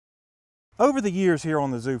Over the years here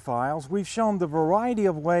on the Zoo Files, we've shown the variety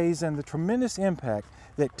of ways and the tremendous impact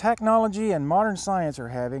that technology and modern science are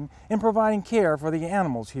having in providing care for the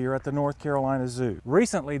animals here at the North Carolina Zoo.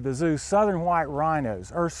 Recently, the zoo's southern white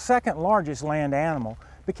rhinos, our second largest land animal,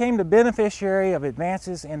 became the beneficiary of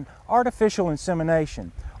advances in artificial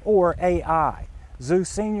insemination, or AI. Zoo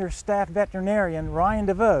Senior Staff Veterinarian Ryan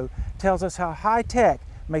DeVoe tells us how high-tech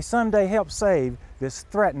may someday help save this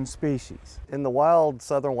threatened species. In the wild,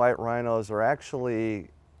 southern white rhinos are actually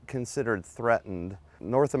considered threatened.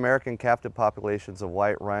 North American captive populations of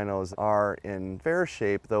white rhinos are in fair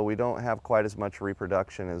shape, though we don't have quite as much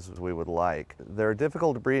reproduction as we would like. They're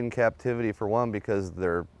difficult to breed in captivity, for one, because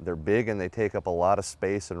they're big and they take up a lot of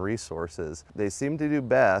space and resources. They seem to do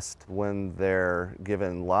best when they're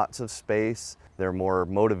given lots of space. They're more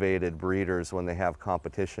motivated breeders when they have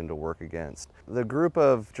competition to work against. The group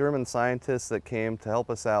of German scientists that came to help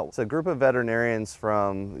us out, it's a group of veterinarians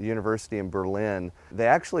from the university in Berlin. They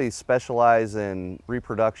actually specialize in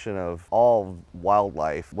reproduction of all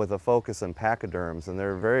wildlife with a focus on pachyderms, and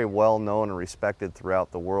they're very well known and respected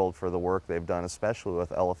throughout the world for the work they've done, especially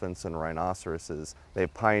with elephants and rhinoceroses.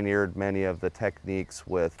 They've pioneered many of the techniques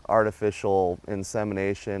with artificial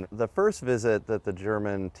insemination. The first visit that the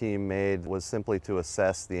German team made was simply to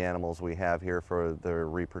assess the animals we have here for their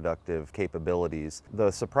reproductive capabilities.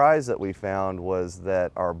 The surprise that we found was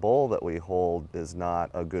that our bull that we hold is not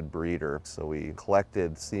a good breeder. So we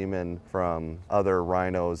collected semen from other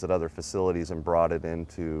rhinos at other facilities and brought it in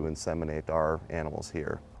to inseminate our animals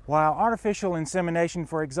here. While artificial insemination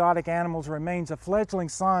for exotic animals remains a fledgling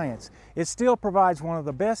science, it still provides one of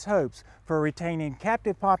the best hopes for retaining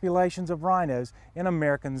captive populations of rhinos in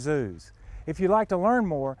American zoos. If you'd like to learn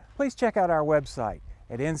more, please check out our website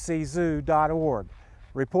at nczoo.org.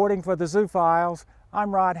 Reporting for the Zoo Files,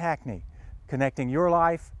 I'm Rod Hackney, connecting your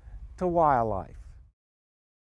life to wildlife.